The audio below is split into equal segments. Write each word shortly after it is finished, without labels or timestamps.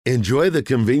Enjoy the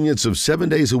convenience of 7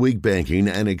 days a week banking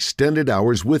and extended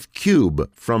hours with Cube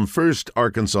from First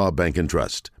Arkansas Bank and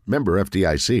Trust. Member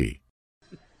FDIC.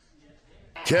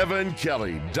 Kevin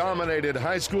Kelley dominated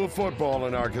high school football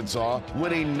in Arkansas,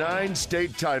 winning 9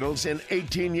 state titles in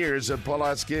 18 years at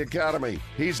Pulaski Academy.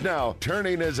 He's now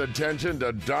turning his attention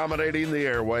to dominating the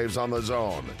airwaves on the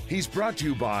Zone. He's brought to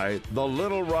you by the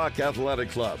Little Rock Athletic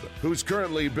Club, who's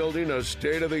currently building a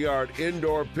state-of-the-art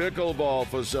indoor pickleball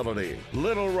facility.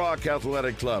 Little Rock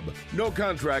Athletic Club. No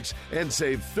contracts and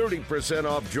save 30%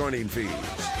 off joining fees.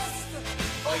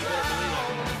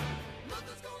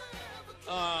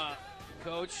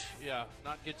 Coach, yeah,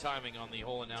 not good timing on the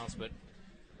whole announcement.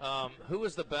 Who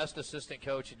was the best assistant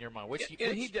coach in your mind?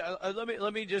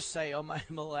 Let me just say, I'm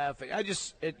laughing.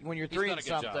 When you're 3 and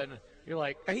something, you're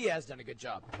like, he has done a good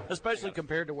job, especially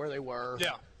compared to where they were.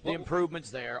 Yeah, the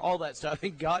improvements there, all that stuff.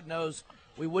 And God knows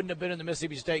we wouldn't have been in the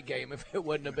Mississippi State game if it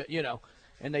wouldn't have been,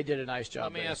 And they did a nice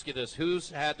job. Let me ask you this: Who's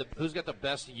got the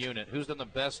best unit? Who's got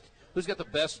the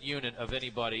best unit of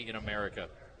anybody in America?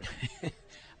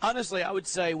 Honestly, I would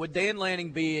say with Dan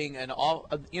Lanning being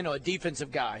a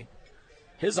defensive guy,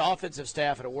 his offensive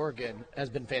staff at Oregon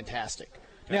has been fantastic.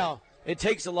 Okay. Now, it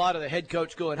takes a lot of the head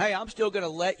coach going, hey, I'm still going to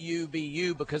let you be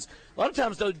you, because a lot of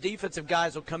times those defensive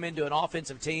guys will come into an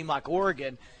offensive team like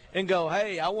Oregon and go,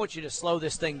 hey, I want you to slow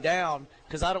this thing down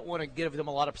because I don't want to give them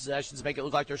a lot of possessions, make it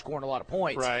look like they're scoring a lot of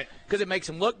points. Right. Because it makes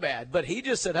them look bad. But he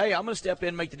just said, hey, I'm going to step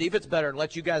in, make the defense better, and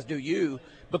let you guys do you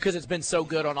because it's been so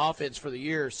good on offense for the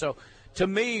years. So, to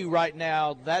me, right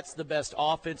now, that's the best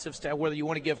offensive staff, whether you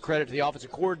want to give credit to the offensive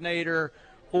coordinator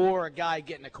or a guy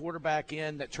getting a quarterback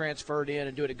in that transferred in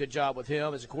and doing a good job with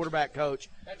him as a quarterback coach.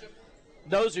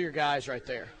 Those are your guys right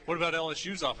there. What about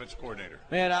LSU's offensive coordinator?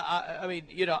 Man, I mean,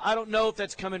 I don't know if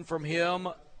that's coming from him.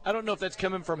 I don't know if that's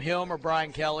coming from him or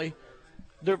Brian Kelley.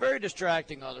 They're very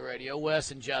distracting on the radio,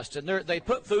 Wes and Justin. They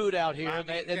put food out here, and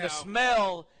the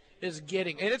smell – is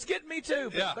getting, and it's getting me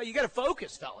too. But you got to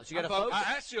focus, fellas. You got to focus.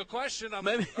 I asked you a question. I'm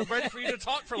ready for you to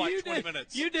talk for like 20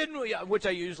 minutes. You didn't, which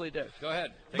I usually do. Go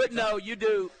ahead. But no, you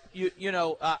do.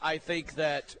 I think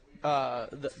that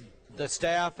the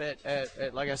staff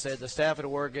at like I said, the staff at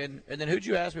Oregon, and then who'd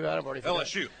you ask me about? I've already forgot.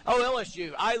 LSU. Oh,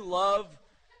 LSU.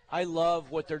 I love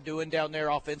what they're doing down there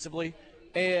offensively.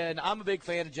 And I'm a big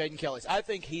fan of Jaden Kelley.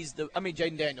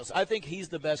 Jaden Daniels. I think he's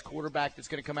the best quarterback that's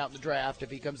going to come out in the draft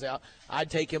if he comes out. I'd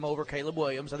take him over Caleb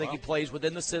Williams. I think he plays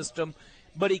within the system.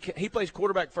 But he plays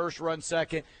quarterback first, run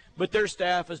second. But their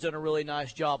staff has done a really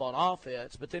nice job on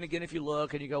offense. But then again, if you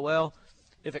look and you go, well,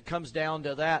 if it comes down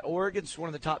to that, Oregon's one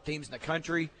of the top teams in the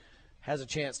country, has a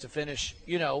chance to finish,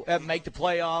 and make the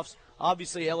playoffs.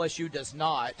 Obviously, LSU does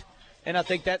not. And I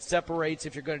think that separates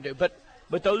if you're going to do.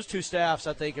 But those two staffs,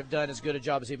 I think, have done as good a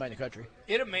job as anybody in the country.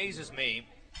 It amazes me,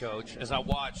 Coach, as I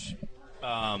watch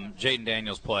Jaden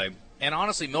Daniels play, and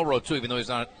honestly Milroe too, even though he's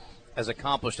not as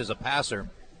accomplished as a passer.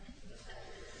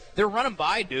 They're running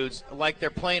by dudes like they're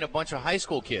playing a bunch of high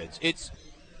school kids.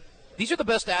 These are the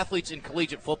best athletes in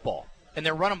collegiate football, and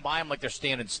they're running by them like they're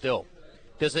standing still.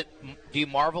 Do you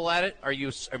marvel at it? Are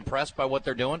you impressed by what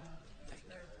they're doing?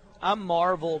 I'm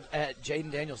marveled at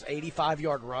Jaden Daniels'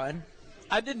 85-yard run.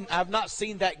 I've not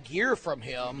seen that gear from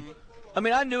him. I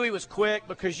mean, I knew he was quick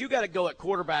because you got to go at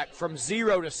quarterback from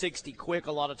 0 to 60 quick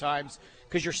a lot of times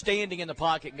because you're standing in the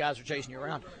pocket and guys are chasing you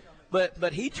around.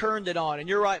 But he turned it on, and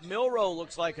you're right. Milroe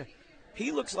looks like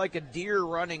a deer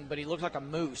running, but he looks like a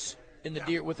moose in the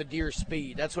deer with a deer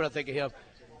speed. That's what I think of him.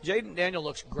 Jaden Daniel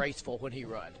looks graceful when he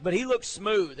runs, but he looks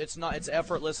smooth. It's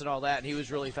effortless and all that, and he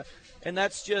was really fast. And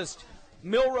that's just.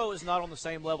 Milroe is not on the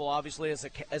same level, obviously,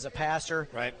 as a passer.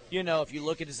 Right. If you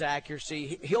look at his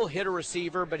accuracy, he'll hit a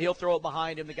receiver, but he'll throw it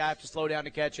behind him. The guy has to slow down to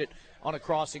catch it on a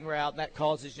crossing route, and that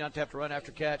causes you not to have to run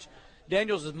after catch.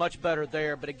 Daniels is much better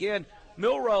there. But, again,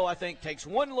 Milroe, I think, takes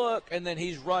one look, and then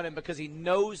he's running because he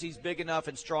knows he's big enough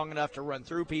and strong enough to run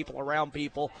through people, around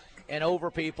people, and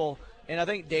over people. And I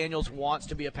think Daniels wants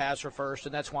to be a passer first,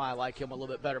 and that's why I like him a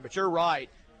little bit better. But you're right.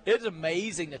 It's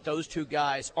amazing that those two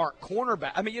guys aren't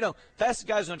cornerback. I mean, fastest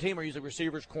guys on the team are usually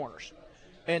receivers, corners.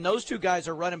 And those two guys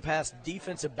are running past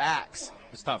defensive backs.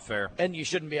 It's not fair. And you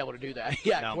shouldn't be able to do that.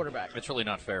 No, quarterback. It's really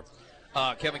not fair.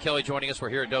 Kevin Kelley joining us. We're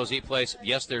here at Doe's Eat Place.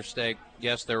 Yes, there's steak.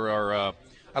 Yes, there are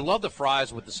I love the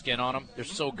fries with the skin on them. They're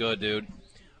so good, dude.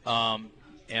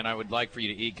 And I would like for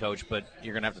you to eat, Coach, but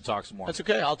you're going to have to talk some more. That's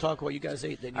okay. I'll talk what you guys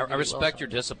eat. Then I respect your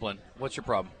discipline. What's your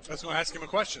problem? I was going to ask him a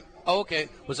question. Oh, okay.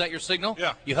 Was that your signal?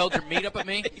 Yeah. You held your meat up at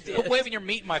me? Quit waving your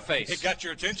meat in my face. It got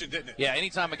your attention, didn't it? Yeah,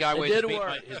 anytime a guy waves his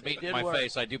meat in my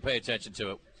face, I do pay attention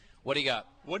to it. What do you got?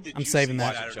 What did I'm you saving see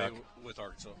that. Saturday with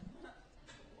Arkansas?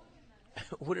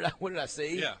 What did I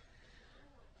see? Yeah.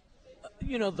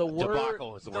 the word.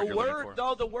 Debacle is the word you're looking for.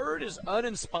 No, the word is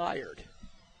uninspired.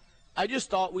 I just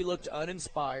thought we looked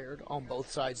uninspired on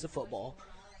both sides of football.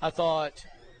 I thought,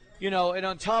 and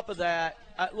on top of that,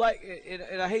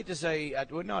 I hate to say,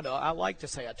 I like to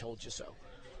say I told you so.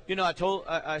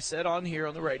 I said on here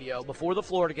on the radio before the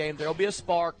Florida game, there'll be a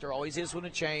spark. There always is when a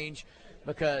change,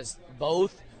 because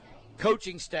both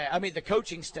coaching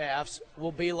staffs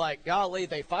will be like, golly,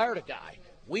 they fired a guy.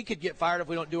 We could get fired if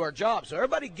we don't do our job. So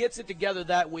everybody gets it together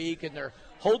that week, and they're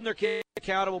holding their kids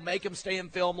accountable, make them stay in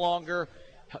film longer,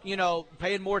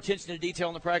 paying more attention to detail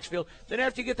on the practice field. Then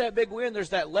after you get that big win, there's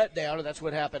that letdown, and that's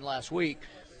what happened last week.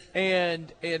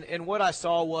 And what I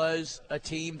saw was a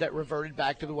team that reverted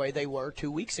back to the way they were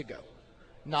 2 weeks ago,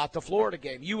 not the Florida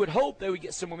game. You would hope they would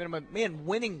get some momentum. Man,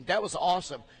 winning, that was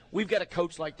awesome. We've got a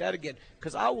coach like that again,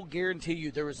 because I will guarantee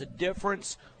you there was a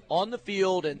difference on the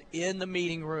field and in the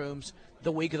meeting rooms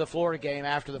the week of the Florida game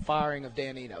after the firing of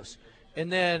Dan Enos.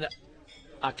 And then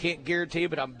I can't guarantee,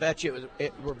 but I bet you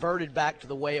it reverted back to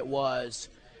the way it was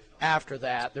after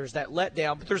that. There's that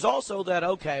letdown, but there's also that,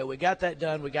 okay, we got that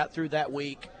done. We got through that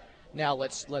week. Now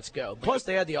let's go. Plus,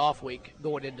 they had the off week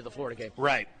going into the Florida game.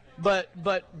 Right. But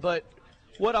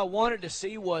what I wanted to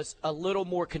see was a little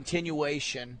more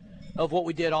continuation of what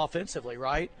we did offensively,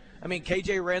 right? I mean,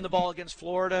 KJ ran the ball against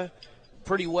Florida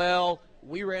pretty well.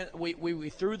 We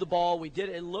threw the ball.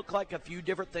 It looked like a few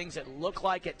different things. It looked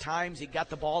like at times he got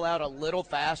the ball out a little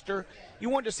faster. You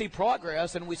wanted to see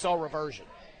progress, and we saw reversion.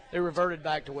 They reverted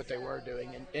back to what they were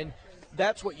doing, and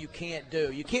that's what you can't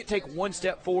do. You can't take one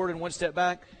step forward and one step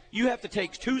back. You have to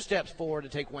take 2 steps forward to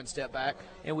take 1 step back,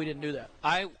 and we didn't do that.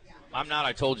 I'm not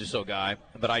I told you so guy,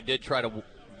 but I did try to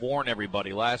warn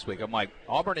everybody last week. I'm like,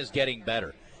 Auburn is getting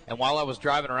better. And while I was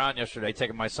driving around yesterday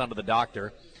taking my son to the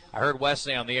doctor, I heard Wes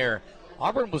say on the air,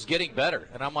 Auburn was getting better.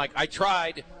 And I'm like, I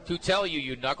tried to tell you,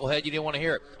 you knucklehead, you didn't want to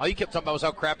hear it. All you kept talking about was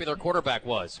how crappy their quarterback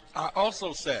was. I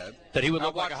also said that he would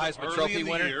look like a Heisman Trophy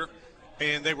winner. Year,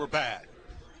 and they were bad.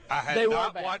 I had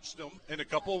not watched them in a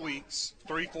couple of weeks,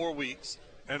 3-4 weeks,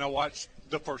 and I watched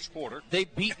the first quarter.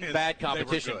 They've beaten bad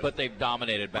competition, but they've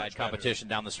dominated bad competition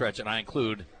down the stretch, and I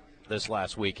include this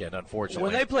last weekend, unfortunately.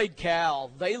 When they played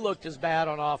Cal, they looked as bad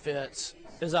on offense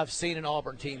as I've seen an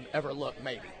Auburn team ever look,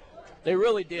 maybe. They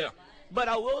really did. Yeah. But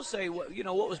I will say, what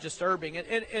was disturbing,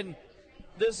 and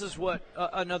this is what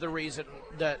another reason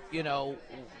that,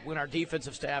 when our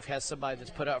defensive staff has somebody that's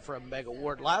put up for a mega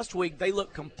award. Last week, they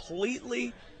looked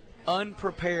completely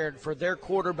unprepared for their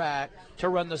quarterback to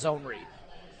run the zone read.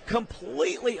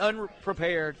 Completely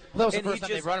unprepared. Well, that was the first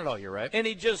time they've run it all year, right? And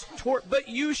he just tore. But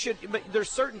there's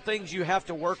certain things you have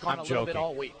to work on little bit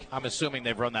all week. I'm assuming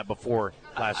they've run that before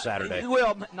last Saturday.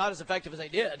 Well, not as effective as they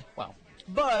did. Wow.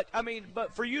 But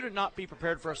for you to not be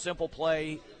prepared for a simple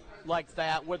play like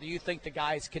that, whether you think the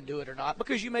guys can do it or not,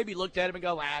 because you maybe looked at him and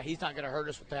go, he's not going to hurt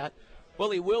us with that.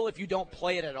 Well, he will if you don't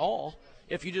play it at all.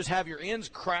 If you just have your ends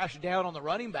crash down on the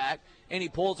running back and he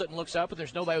pulls it and looks up and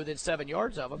there's nobody within 7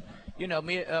 yards of him,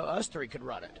 us three could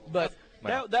run it. But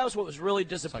that was what was really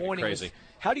disappointing. Crazy.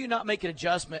 How do you not make an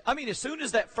adjustment? I mean, as soon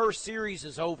as that first series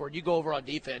is over and you go over on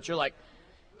defense, you're like,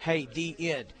 hey, the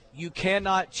end. You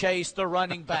cannot chase the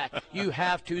running back. You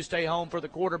have to stay home for the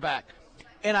quarterback.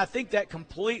 And I think that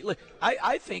completely –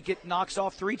 I think it knocks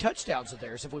off 3 touchdowns of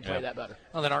theirs if we play that better.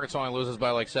 Well, then Arkansas only loses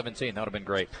by like 17. That would have been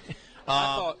great.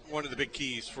 I thought one of the big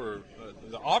keys for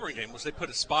the Auburn game was they put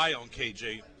a spy on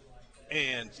KJ,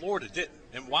 and Florida didn't.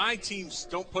 And why teams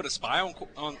don't put a spy on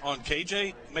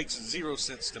KJ makes 0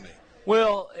 sense to me.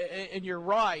 Well, and you're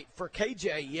right. For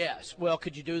KJ, yes. Well,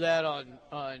 could you do that on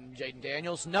Jaden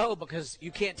Daniels? No, because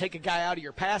you can't take a guy out of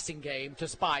your passing game to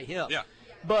spy him. Yeah.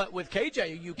 But with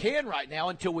KJ, you can right now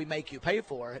until we make you pay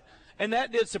for it. And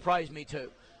that did surprise me,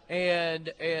 too.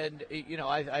 And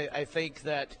I think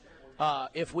that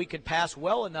if we can pass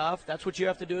well enough, that's what you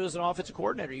have to do as an offensive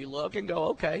coordinator. You look and go,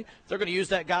 okay, if they're going to use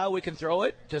that guy, we can throw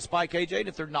it to spy KJ. And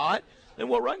if they're not, then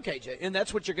we'll run KJ. And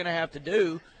that's what you're going to have to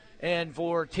do. And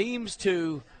for teams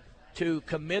to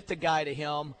commit the guy to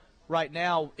him right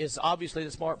now is obviously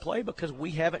the smart play because we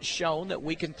haven't shown that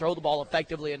we can throw the ball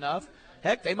effectively enough.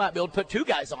 Heck, they might be able to put 2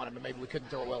 guys on him, and maybe we couldn't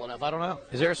throw it well enough. I don't know.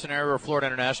 Is there a scenario where Florida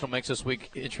International makes this week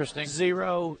interesting?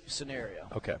 0 scenario.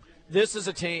 Okay. This is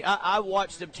a team. I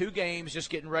watched them 2 games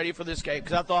just getting ready for this game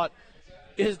because I thought,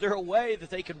 is there a way that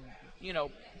they could,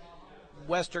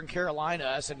 Western Carolina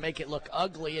us and make it look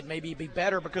ugly and maybe be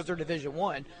better because they're Division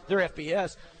I, they're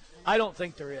FBS? I don't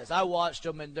think there is. I watched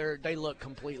them, and they look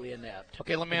completely inept.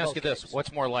 Okay, let me ask you this.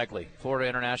 What's more likely? Florida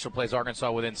International plays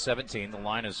Arkansas within 17. The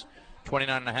line is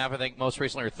 29.5, I think, most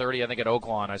recently, or 30, I think, at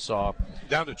Oaklawn I saw.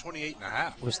 Down to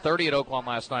 28.5. It was 30 at Oaklawn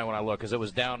last night when I looked because it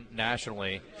was down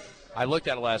nationally. I looked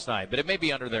at it last night, but it may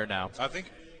be under there now. I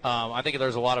think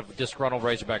there's a lot of disgruntled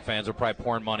Razorback fans who are probably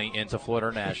pouring money into Florida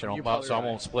International, so I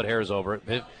won't split hairs over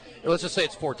it. Let's just say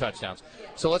it's 4 touchdowns.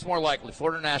 So what's more likely?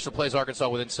 Florida International plays Arkansas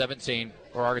within 17,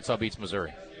 or Arkansas beats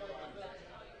Missouri?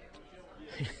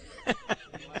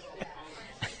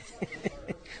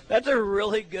 That's a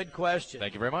really good question.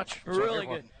 Thank you very much. Really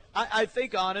good. I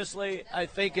think, honestly,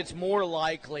 it's more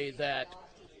likely that,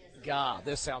 God,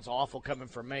 this sounds awful coming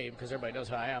from me because everybody knows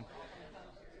how I am.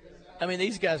 I mean,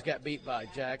 these guys got beat by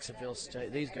Jacksonville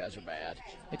State. These guys are bad.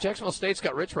 Hey, Jacksonville State's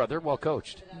got Rich Rod. They're well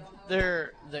coached.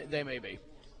 They may be.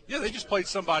 Yeah, they just played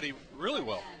somebody really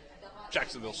well.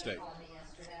 Jacksonville State.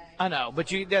 I know,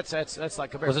 but that's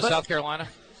like a Was it South Carolina?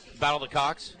 Battle of the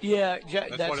Cocks? Yeah,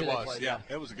 that's what it was. Played, yeah,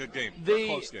 it was a good game. A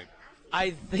close game. I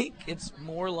think it's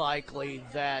more likely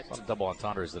that double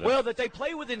entendres today. Well, that they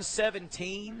play within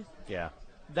 17. Yeah.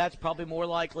 That's probably more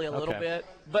likely a little bit.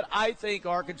 But I think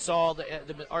Arkansas,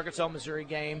 the Arkansas-Missouri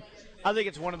game, I think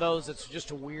it's one of those that's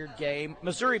just a weird game.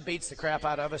 Missouri beats the crap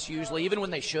out of us usually, even when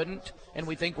they shouldn't, and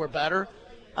we think we're better.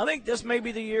 I think this may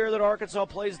be the year that Arkansas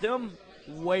plays them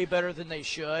way better than they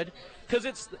should, because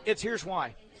it's here's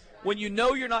why. When you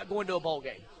know you're not going to a bowl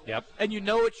game, yep, and you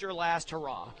know it's your last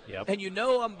hurrah, yep, and you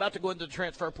know I'm about to go into the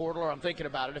transfer portal or I'm thinking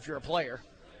about it if you're a player,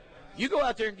 you go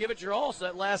out there and give it your all so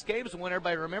that last game is the one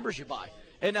everybody remembers you by.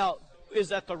 And now, is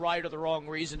that the right or the wrong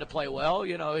reason to play well?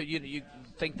 You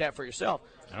think that for yourself.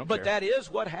 But that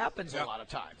is what happens a lot of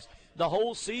times. The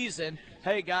whole season,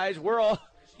 hey, guys, we're all,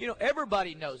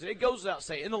 everybody knows it. It goes without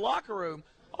saying. In the locker room,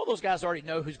 all those guys already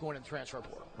know who's going in the transfer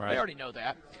portal. Right. They already know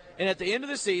that. And at the end of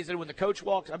the season, when the coach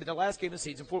walks, the last game of the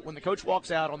season, when the coach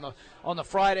walks out on the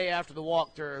Friday after the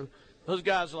walkthrough, those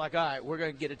guys are like, all right, we're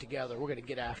going to get it together. We're going to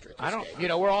get after it.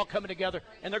 Game. We're all coming together,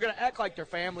 and they're going to act like their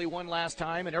family one last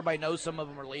time, and everybody knows some of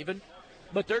them are leaving.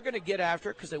 But they're going to get after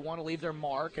it because they want to leave their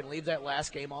mark and leave that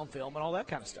last game on film and all that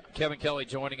kind of stuff. Kevin Kelley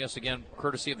joining us again,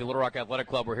 courtesy of the Little Rock Athletic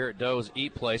Club. We're here at Doe's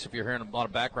Eat Place. If you're hearing a lot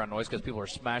of background noise because people are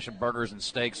smashing burgers and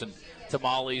steaks and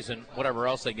tamales and whatever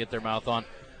else they get their mouth on.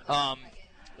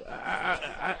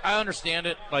 I understand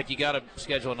it. Like, you got to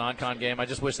schedule a non-con game. I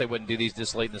just wish they wouldn't do these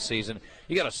this late in the season.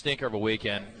 You got a stinker of a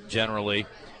weekend, generally.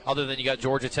 Other than you got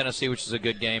Georgia-Tennessee, which is a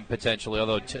good game, potentially,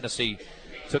 although Tennessee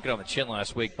took it on the chin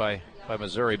last week by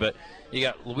Missouri. But you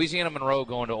got Louisiana-Monroe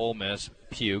going to Ole Miss,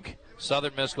 puke.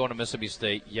 Southern Miss going to Mississippi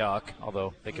State, yuck,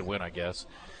 although they can win, I guess.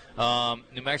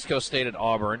 New Mexico State at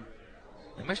Auburn.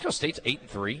 New Mexico State's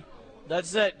 8-3.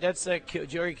 That's that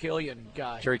Jerry Killian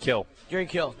guy. Jerry Kill.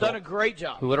 Done a great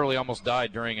job. Who literally almost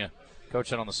died during a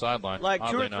coaching on the sideline. Like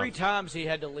 2 or 3 times he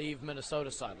had to leave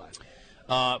Minnesota's sideline.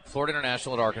 Florida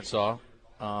International at Arkansas.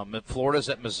 Florida's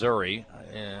at Missouri.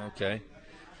 Yeah, okay.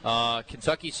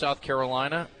 Kentucky, South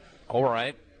Carolina. All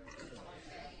right.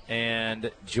 And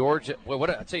Georgia. Well,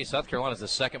 I tell you, South Carolina's the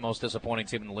second most disappointing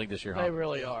team in the league this year, huh? They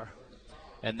really are.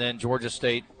 And then Georgia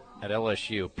State at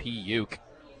LSU. Puke.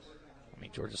 I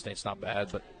mean, Georgia State's not bad,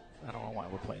 but I don't know why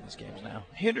we're playing these games now.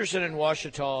 Henderson and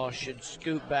Ouachita should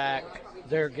scoot back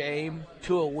their game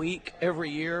to a week every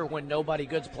year when nobody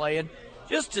good's playing,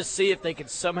 just to see if they could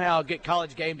somehow get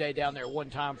College Game Day down there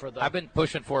one time for the. I've been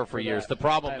pushing for it for years. The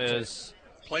problem is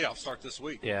playoffs start this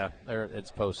week. Yeah,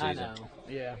 it's postseason. I know.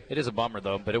 Yeah, it is a bummer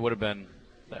though, but it would have been.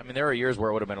 I mean, there are years where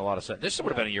it would have been a lot of sense. This would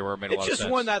have been a year where it made a lot of sense. It's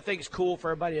just one that I think is cool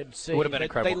for everybody to see. It would have been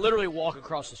incredible. They literally walk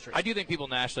across the street. I do think people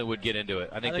nationally would get into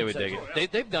it. I think they would dig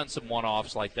it. They've done some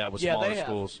one-offs like that with smaller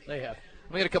schools. They have.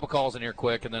 Let me get a couple calls in here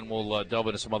quick, and then we'll delve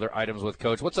into some other items with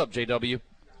Coach. What's up, JW?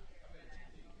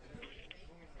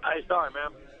 Hey, sorry,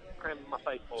 man. Cramming my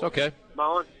face full. It's okay.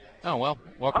 Mine? Oh, well,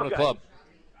 welcome to the club.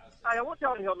 Hey, I want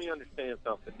y'all to help me understand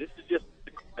something. This is just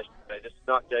a question today. This is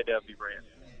not JW Brand.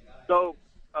 So,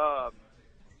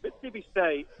 Mississippi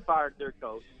State fired their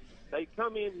coach. They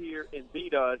come in here and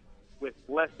beat us with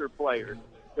lesser players.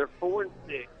 They're 4-6.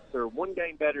 They're one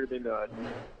game better than us.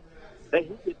 He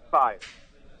gets fired.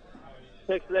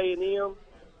 Texas A&M,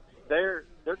 they're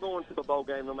going to the bowl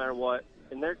game no matter what,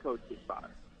 and their coach gets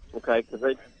fired. Okay,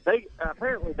 because they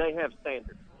apparently they have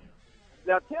standards.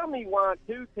 Now tell me why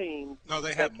 2 teams. No,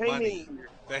 they have money.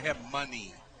 They have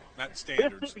money. Not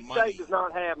standards, Mississippi money. State does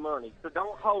not have money, so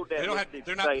don't hold that.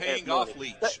 They're not paying off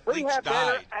Leach. Leach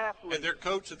died, and their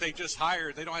coach that they just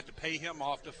hired, they don't have to pay him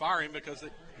off to fire him because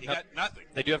he got nothing.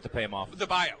 They do have to pay him off. The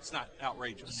buyout's not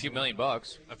outrageous. It's a few $1 million.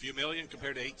 A few million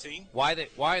compared to 18. Why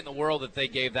in the world that they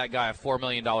gave that guy a $4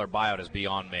 million buyout is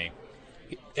beyond me.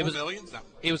 It was millions? No.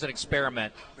 It was an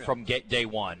experiment from day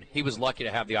one. He was lucky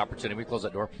to have the opportunity. We close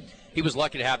that door. He was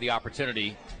lucky to have the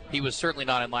opportunity. He was certainly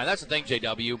not in line. That's the thing,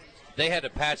 JW. They had to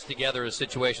patch together a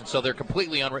situation, so they're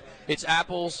completely it's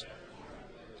apples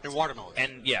And watermelon.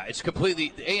 And yeah, it's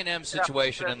completely the A&M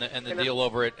situation and the deal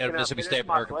over at Mississippi State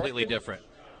are completely different.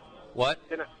 What?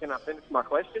 Can I finish my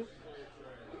question?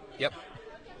 Yep.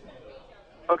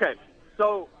 Okay,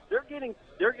 so they're getting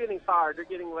fired. They're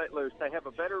getting let loose. They have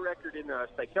a better record than us.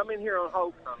 They come in here on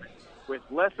homecoming with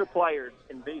lesser players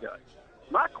and beat us.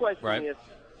 My question is,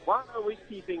 why are we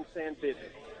keeping Sam Pittman?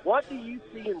 What do you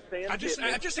see in Sam Pittman?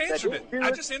 I just answered it.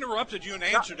 I just interrupted you and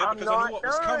answered it because I knew what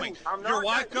was coming. Your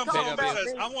wife comes in and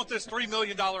says, I want this $3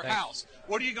 million house.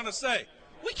 What are you going to say?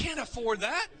 We can't afford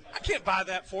that. I can't buy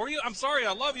that for you. I'm sorry,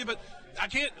 I love you, but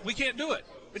we can't do it.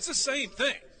 It's the same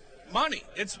thing. Money.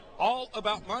 It's all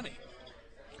about money.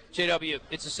 JW,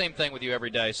 it's the same thing with you every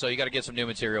day, so you got to get some new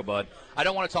material, bud. I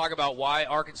don't want to talk about why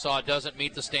Arkansas doesn't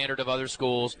meet the standard of other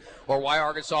schools or why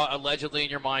Arkansas allegedly in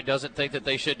your mind doesn't think that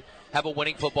they should have a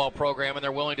winning football program and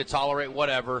they're willing to tolerate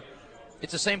whatever.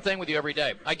 It's the same thing with you every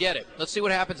day. I get it. Let's see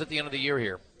what happens at the end of the year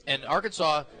here. And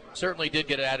Arkansas certainly did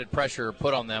get added pressure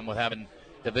put on them with having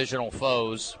divisional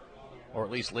foes, or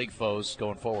at least league foes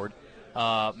going forward,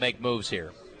 make moves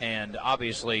here. And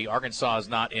obviously Arkansas is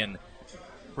not in –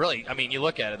 really, I mean, you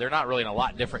look at it, they're not really in a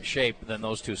lot different shape than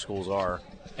those two schools are,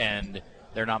 and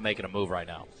they're not making a move right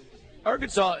now.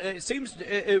 Arkansas,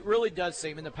 it really does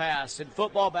seem in the past, in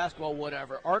football, basketball,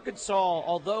 whatever, Arkansas,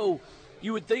 although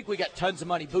you would think we got tons of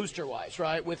money booster-wise,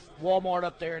 right, with Walmart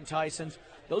up there and Tyson's,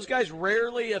 those guys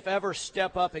rarely, if ever,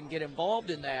 step up and get involved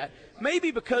in that,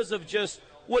 maybe because of just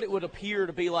what it would appear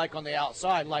to be like on the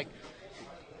outside. Like,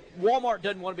 Walmart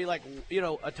doesn't want to be like, you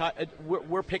know,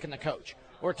 we're picking the coach.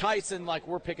 Or Tyson, like,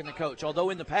 we're picking the coach.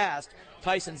 Although in the past,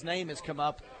 Tyson's name has come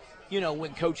up, you know,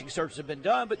 when coaching searches have been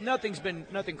done, but nothing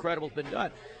credible has been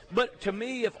done. But to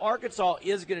me, if Arkansas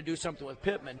is going to do something with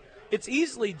Pittman, it's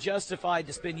easily justified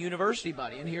to spend university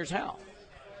money, and here's how.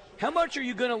 How much are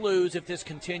you going to lose if this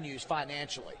continues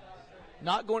financially?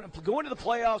 Not going to the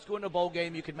playoffs, going to a bowl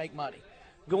game, you can make money.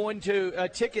 Going to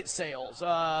ticket sales,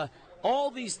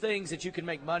 all these things that you can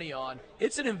make money on,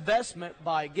 it's an investment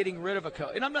by getting rid of a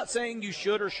coach. And I'm not saying you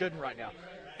should or shouldn't right now.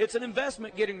 It's an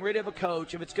investment getting rid of a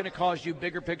coach if it's going to cause you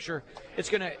bigger picture. It's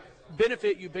going to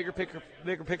benefit you bigger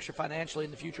picture financially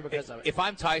in the future because of it. If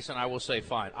I'm Tyson, I will say,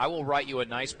 fine. I will write you a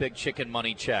nice big chicken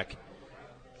money check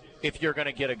if you're going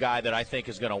to get a guy that I think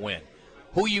is going to win.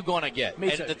 Who are you going to get?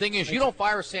 And the thing is, you don't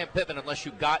fire Sam Pittman unless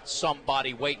you got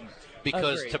somebody waiting.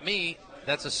 Because to me,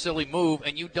 that's a silly move,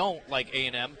 and you don't, like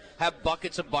A&M, have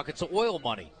buckets and buckets of oil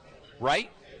money,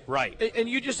 right? Right. And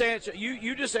you just answered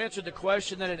the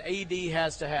question that an AD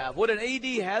has to have. What an AD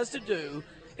has to do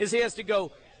is he has to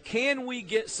go, can we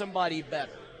get somebody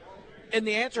better? And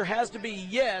the answer has to be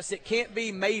yes. It can't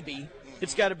be maybe.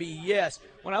 It's got to be yes.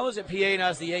 When I was at PA and I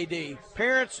was the AD,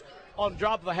 parents on the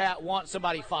drop of a hat want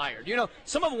somebody fired. You know,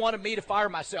 some of them wanted me to fire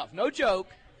myself. No joke.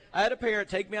 I had a parent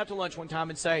take me out to lunch one time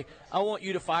and say, I want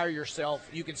you to fire yourself.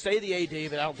 You can stay the AD,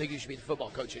 but I don't think you should be the football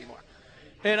coach anymore.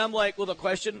 And I'm like, well, the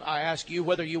question I ask you,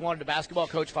 whether you wanted the basketball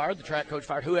coach fired, the track coach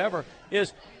fired, whoever,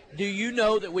 is do you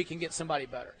know that we can get somebody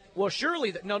better? Well,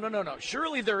 surely, no.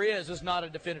 Surely there is not a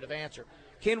definitive answer.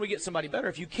 Can we get somebody better?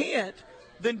 If you can't,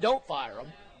 then don't fire them.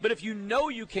 But if you know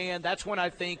you can, that's when I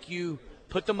think you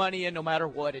put the money in no matter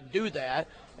what and do that.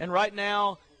 And right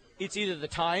now, it's either the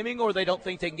timing or they don't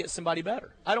think they can get somebody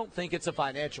better. I don't think it's a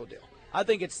financial deal. I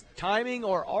think it's timing,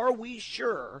 or are we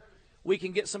sure we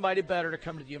can get somebody better to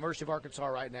come to the University of Arkansas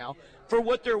right now for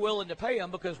what they're willing to pay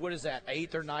them, because what is that,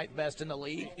 8th or 9th best in the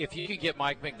league? If you could get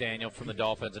Mike McDaniel from the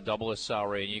Dolphins and double his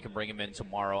salary and you can bring him in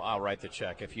tomorrow, I'll write the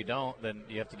check. If you don't, then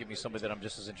you have to give me somebody that I'm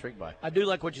just as intrigued by. I do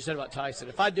like what you said about Tyson.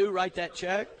 If I do write that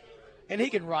check, and he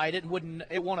can write it,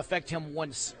 it won't affect him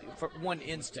for one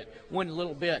instant, one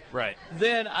little bit. Right.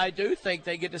 Then I do think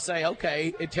they get to say,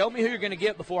 okay, and tell me who you're going to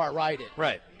get before I write it.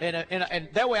 Right. And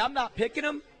that way I'm not picking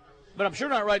them, but I'm sure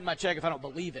not writing my check if I don't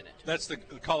believe in it. That's the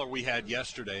caller we had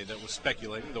yesterday that was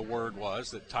speculating. The word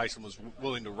was that Tyson was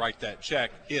willing to write that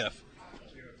check if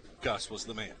Gus was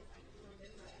the man.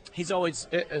 He's always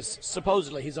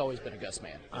supposedly he's always been a Gus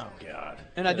man. Oh God!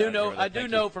 And I do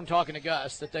know from talking to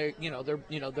Gus that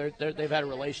they've had a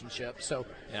relationship. So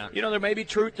there may be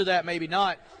truth to that, maybe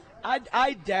not.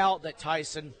 I doubt that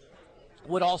Tyson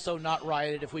would also not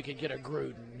write it if we could get a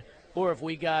Gruden or if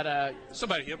we got a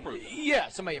somebody he approved. Yeah,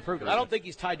 somebody approved. I don't think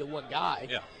he's tied to one guy.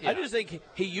 Yeah. I just think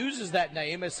he uses that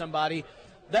name as somebody.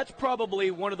 That's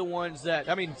probably one of the ones that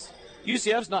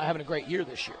UCF's not having a great year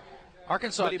this year.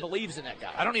 Arkansas, but he believes in that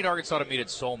guy. I don't need Arkansas to meet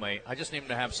its soulmate. I just need him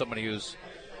to have somebody who's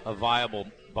a viable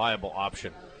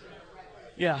option.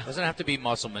 Yeah. Doesn't have to be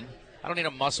Musselman. I don't need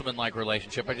a Musselman-like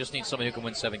relationship. I just need somebody who can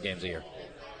win 7 games a year.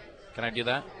 Can I do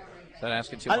that? Is that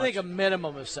asking too much? I think a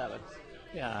minimum of 7.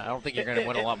 Yeah, I don't think you're going to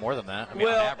win a lot more than that. I mean,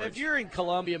 on Well, average. if you're in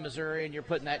Columbia, Missouri, and you're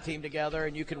putting that team together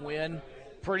and you can win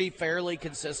pretty fairly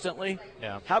consistently,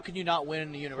 how can you not win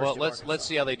in the University Well, of Arkansas? let's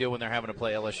see how they do when they're having to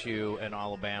play LSU and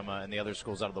Alabama and the other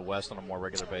schools out of the West on a more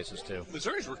regular basis too.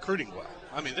 Missouri's recruiting well.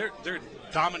 I mean, they're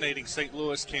dominating St.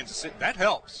 Louis, Kansas City. That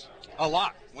helps a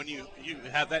lot when you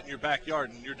have that in your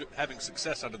backyard and you're having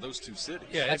success out of those two cities.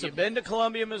 Yeah, Have you been to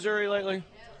Columbia, Missouri lately?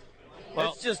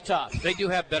 Well, it's just tough. They do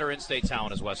have better in-state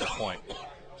talent, as Wes's point.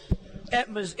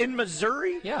 In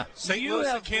Missouri? Yeah. St. Louis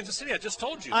and Kansas City, I just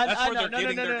told you. That's where they're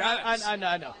getting their guys. I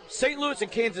know. St. Louis and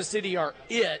Kansas City are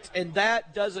it, and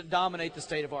that doesn't dominate the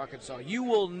state of Arkansas. You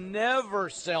will never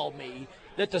sell me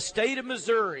that the state of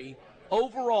Missouri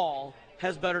overall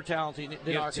has better talent than You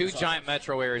have Arkansas. two giant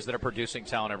metro areas that are producing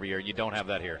talent every year. You don't have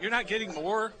that here. You're not getting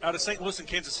more out of St. Louis and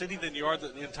Kansas City than you are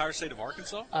the entire state of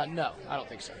Arkansas? No, I don't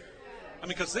think so. I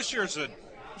mean, because this year's a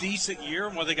decent year,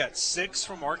 and they got 6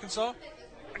 from Arkansas,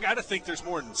 I got to think there's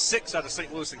more than 6 out of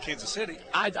St. Louis and Kansas City.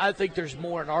 I think there's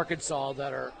more in Arkansas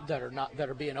that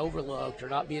are being overlooked or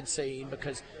not being seen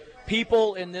because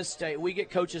people in this state, we get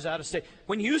coaches out of state.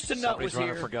 When Houston Nutt was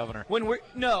running here, for governor.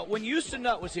 When Houston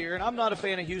Nutt was here, and I'm not a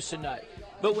fan of Houston Nutt,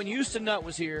 but when Houston Nutt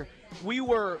was here, we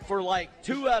were for like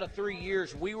 2 out of 3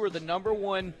 years, we were the number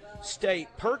 1 state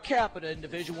per capita in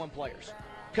Division I players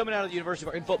coming out of the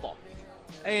University in football,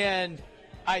 and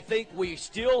I think we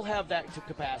still have that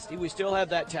capacity. We still have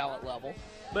that talent level,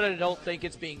 but I don't think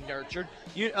it's being nurtured.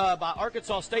 By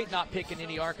Arkansas State not picking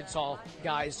any Arkansas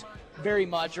guys very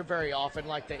much or very often,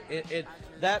 like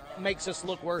that makes us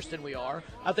look worse than we are.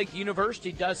 I think the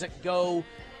university doesn't go.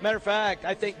 Matter of fact,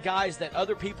 I think guys that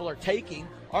other people are taking,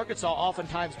 Arkansas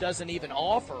oftentimes doesn't even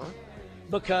offer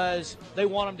because they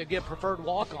want them to get preferred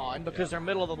walk-on because they're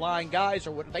middle-of-the-line guys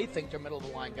or what they think they're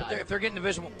middle-of-the-line guys. If they're getting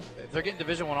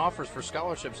Division I offers for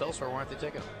scholarships elsewhere, why aren't they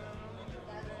taking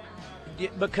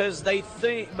them? Because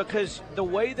the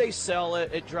way they sell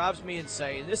it, it drives me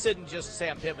insane. This isn't just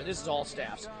Sam Pittman. This is all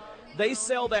staffs. They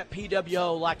sell that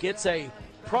PWO like it's a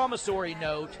promissory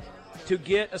note to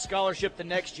get a scholarship the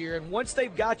next year. And once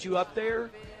they've got you up there,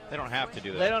 they don't have to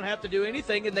do that. They don't have to do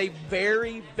anything, and they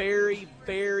very, very,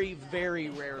 very, very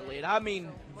rarely, and I mean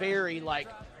very, like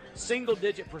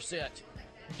single-digit %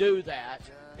 do that.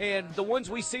 And the ones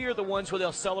we see are the ones where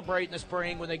they'll celebrate in the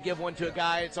spring when they give one to a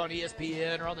guy that's on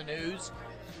ESPN or on the news.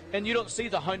 And you don't see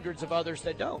the hundreds of others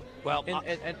that don't. Well,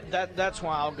 and that's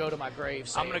why I'll go to my grave.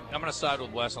 I'm gonna side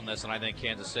with Wes on this, and I think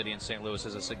Kansas City and St. Louis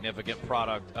is a significant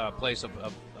place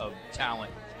of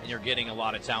talent, and you're getting a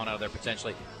lot of talent out of there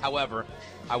potentially. However,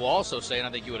 I will also say, and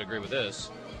I think you would agree with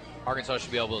this, Arkansas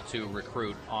should be able to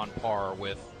recruit on par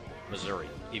with Missouri,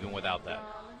 even without that.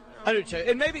 I do too.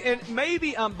 And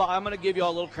maybe I'm going to give you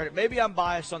all a little credit. Maybe I'm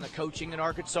biased on the coaching in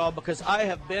Arkansas because I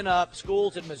have been up.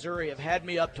 Schools in Missouri have had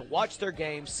me up to watch their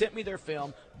games, sent me their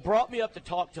film, brought me up to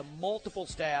talk to multiple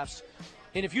staffs.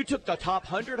 And if you took the top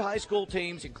 100 high school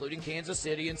teams, including Kansas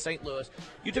City and St. Louis,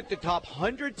 you took the top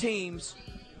 100 teams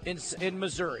in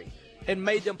Missouri and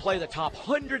made them play the top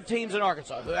 100 teams in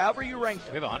Arkansas, however you ranked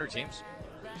them. We have 100 teams.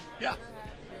 Yeah.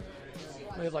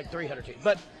 We have like 300 teams.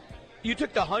 But you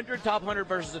took the top 100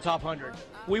 versus the top 100,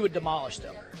 we would demolish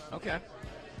them. Okay.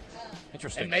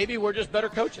 Interesting. And maybe we're just better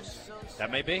coaches.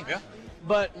 That may be. Yeah.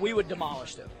 But we would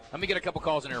demolish them. Let me get a couple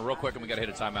calls in here real quick, and we got to hit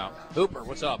a timeout. Hooper,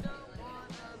 what's up?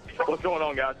 What's going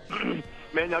on, guys?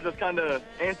 Man, y'all just kind of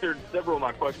answered several of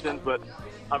my questions, but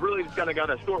I've really just kind of got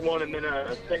a short one and then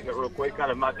a statement real quick,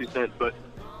 kind of my 2 cents. But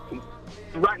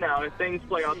right now, if things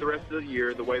play out the rest of the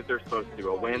year the way they're supposed to,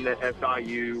 a win at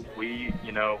FIU, we,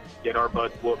 get our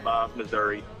butts whooped by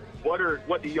Missouri,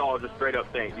 what do y'all just straight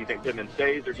up think? Do you think Pittman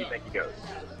stays or do you think he goes?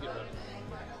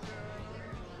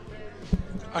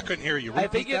 I couldn't hear you. I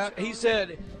think he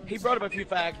said he brought up a few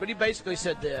facts, but he basically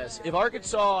said this: if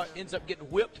Arkansas ends up getting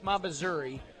whipped by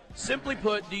Missouri, simply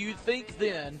put, do you think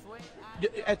then,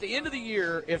 at the end of the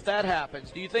year, if that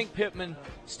happens, do you think Pittman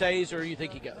stays or do you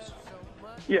think he goes?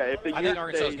 Yeah, if the year I think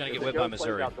Arkansas is going to get whipped by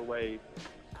Missouri.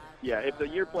 If the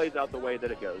year plays out the way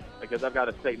that it goes, because I've got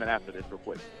a statement after this real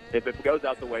quick. If it goes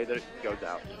out the way that it goes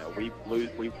out, we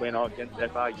win against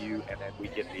FIU, and then we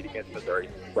get beat against Missouri.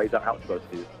 Plays out how it's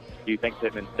supposed to. Do you think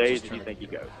Pittman stays, or do you think he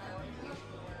goes?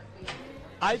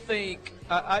 I think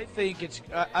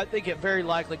it very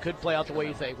likely could play out the way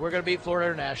you think. We're going to beat Florida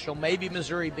International. Maybe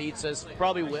Missouri beats us,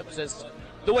 probably whips us.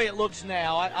 The way it looks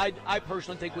now, I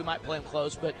personally think we might play them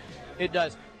close, but it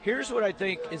does. Here's what I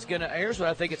think it's going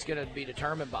to be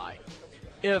determined by.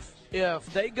 If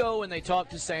they go and they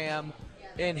talk to Sam,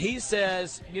 and he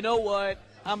says, you know what,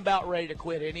 I'm about ready to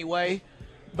quit anyway,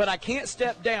 but I can't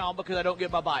step down because I don't get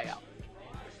my buyout.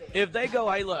 If they go,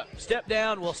 hey, look, step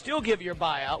down, we'll still give you a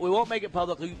buyout. We won't make it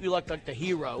public. You look like the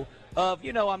hero of,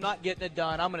 I'm not getting it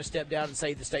done. I'm going to step down and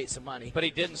save the state some money. But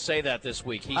he didn't say that this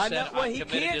week. He said, well, he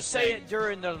can't say it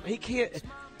during the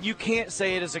 – you can't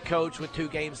say it as a coach with 2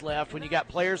 games left when you got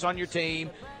players on your team.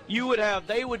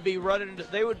 They would be running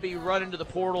to the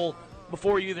portal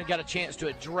before you even got a chance to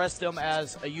address them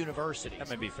as a university. That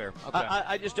may be fair. Okay.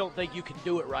 I just don't think you can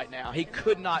do it right now. He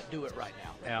could not do it right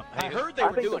now. Yeah. I heard they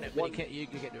were doing it, but you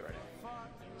can't do it right now.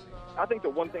 I think the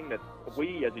one thing that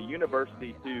we as a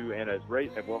university too, and as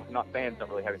not fans don't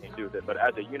really have anything to do with it, but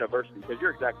as a university, because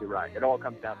you're exactly right, it all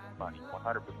comes down to money,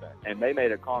 100%. And they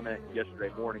made a comment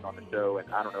yesterday morning on the show, and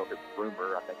I don't know if it's a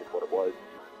rumor, I think it's what it was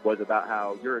about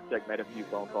how Juracek made a few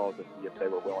phone calls to see if they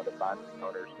were willing to find some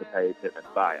owners to pay Pittman's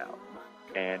buyout.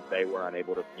 And they were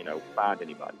unable to, find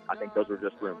anybody. I think those were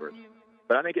just rumors.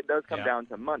 But I think it does come down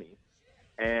to money.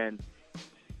 And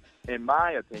in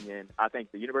my opinion, I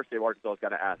think the University of Arkansas has got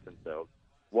to ask themselves,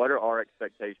 what are our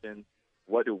expectations?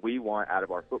 What do we want out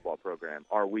of our football program?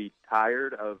 Are we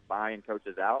tired of buying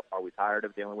coaches out? Are we tired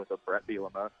of dealing with a Brett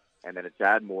Bielema and then a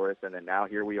Chad Morris, and then now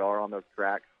here we are on those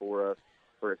tracks for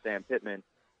a Sam Pittman?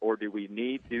 Or do we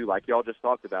need to, like y'all just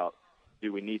talked about,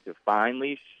 do we need to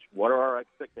finally what are our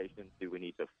expectations? Do we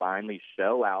need to finally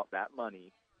shell out that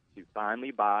money to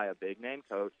finally buy a big-name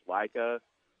coach like a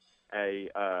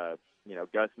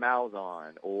Gus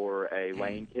Malzahn or a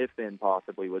Lane Kiffin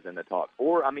possibly was in the talks?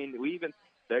 Or,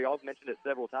 they all mentioned it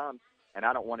several times, and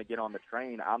I don't want to get on the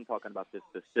train. I'm talking about this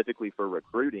specifically for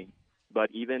recruiting, but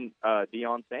even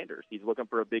Deion Sanders, he's looking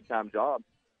for a big-time job.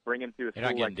 Bring him to a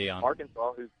school like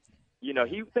Arkansas who's,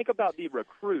 he think about the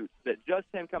recruits that just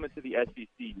him coming to the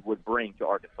SEC would bring to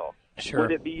Arkansas. Sure.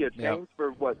 Would it be a change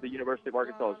for what the University of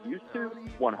Arkansas is used to?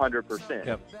 100%.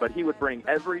 Yep. But he would bring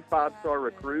every 5-star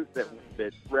recruit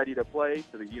that's ready to play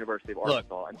to the University of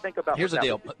Arkansas. Look, and think about here's the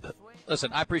deal.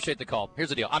 Listen, I appreciate the call. Here's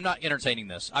the deal. I'm not entertaining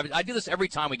this. I do this every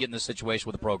time we get in this situation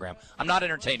with a program. I'm not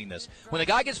entertaining this. When the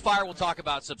guy gets fired, we'll talk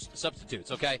about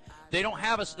substitutes. Okay? They don't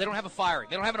have a firing.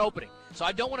 They don't have an opening. So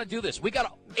I don't want to do this. We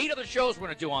got 8 other shows we're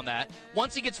going to do on that.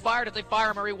 Once he gets fired, if they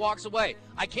fire him or he walks away,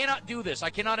 I cannot do this. I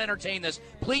cannot entertain this.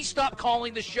 Please stop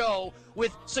calling the show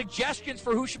with suggestions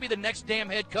for who should be the next damn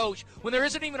head coach when there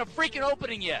isn't even a freaking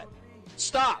opening yet.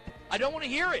 Stop. I don't want to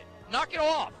hear it. Knock it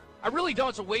off. I really don't.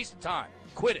 It's a waste of time.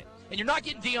 Quit it. And you're not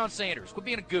getting Deion Sanders. Quit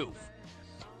being a goof.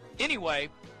 Anyway,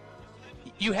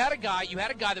 you had a guy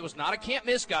that was not a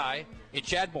can't-miss guy in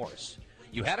Chad Morris.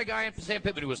 You had a guy in Sam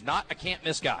Pittman who was not a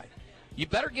can't-miss guy. You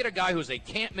better get a guy who's a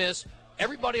can't-miss.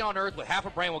 Everybody on earth with half a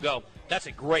brain will go, that's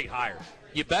a great hire.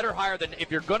 You better hire than if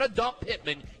you're going to dump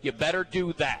Pittman, you better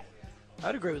do that.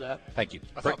 I'd agree with that. Thank you.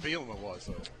 I thought Bielema was,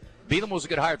 though. Bielema was a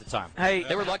good hire at the time. Hey,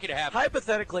 they were lucky to have him.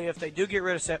 Hypothetically, if they do get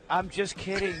rid of Seth, I'm just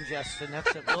kidding, Justin.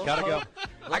 That's it. Gotta go.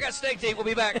 I got steak to eat. We'll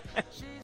be back.